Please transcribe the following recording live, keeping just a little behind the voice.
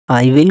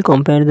I will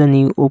compare the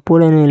new Oppo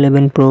Reno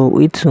 11 Pro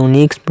with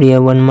Sony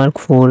Xperia 1 Mark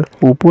IV.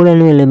 Oppo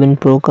Reno 11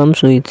 Pro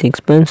comes with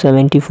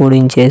 6.74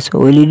 inches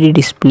OLED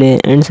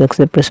display and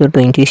success ratio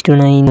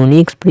 20:9. Sony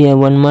Xperia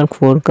 1 Mark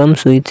IV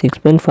comes with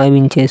 6.5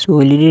 inches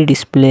OLED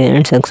display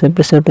and success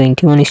ratio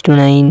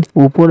 21:9.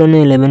 Oppo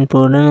Reno 11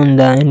 Pro run on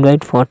the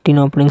Android 14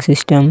 operating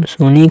system.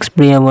 Sony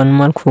Xperia 1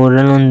 Mark IV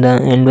run on the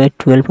Android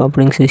 12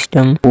 operating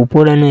system.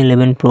 Oppo Reno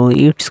 11 Pro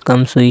it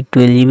comes with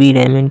 12GB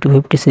RAM and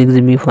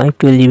 256GB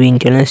 512GB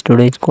internal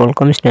storage.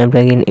 Qualcomm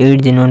Snapdragon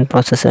 8 Gen 1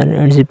 processor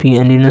and CPU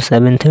Adreno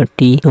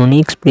 730. Sony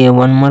Xperia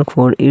 1 Mark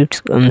IV it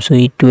comes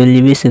with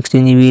 12GB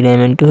 16GB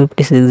RAM and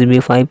 256GB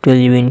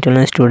 512GB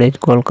internal storage.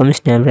 Qualcomm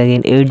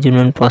Snapdragon 8 Gen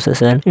 1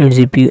 processor and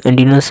CPU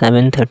Adreno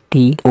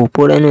 730.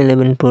 Oppo Reno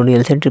 11 Pro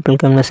real set triple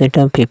camera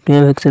setup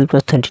 50MP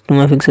plus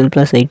 32MP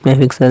plus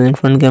 8MP and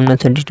front camera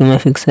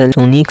 32MP.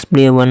 Sony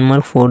Xperia 1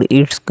 Mark IV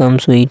it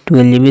comes with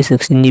 12GB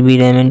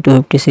 16GB RAM and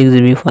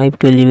 256GB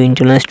 512GB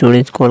internal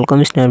storage.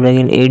 Qualcomm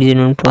Snapdragon 8 Gen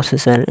 1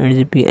 processor and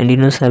CPU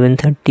Adreno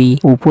 730.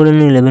 Oppo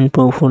Reno 11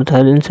 Pro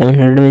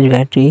 4700mAh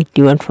battery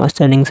 80W fast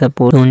charging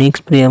support. Sony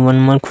Xperia 1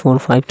 Mark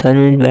IV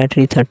 5000mAh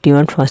battery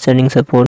 30W fast charging support.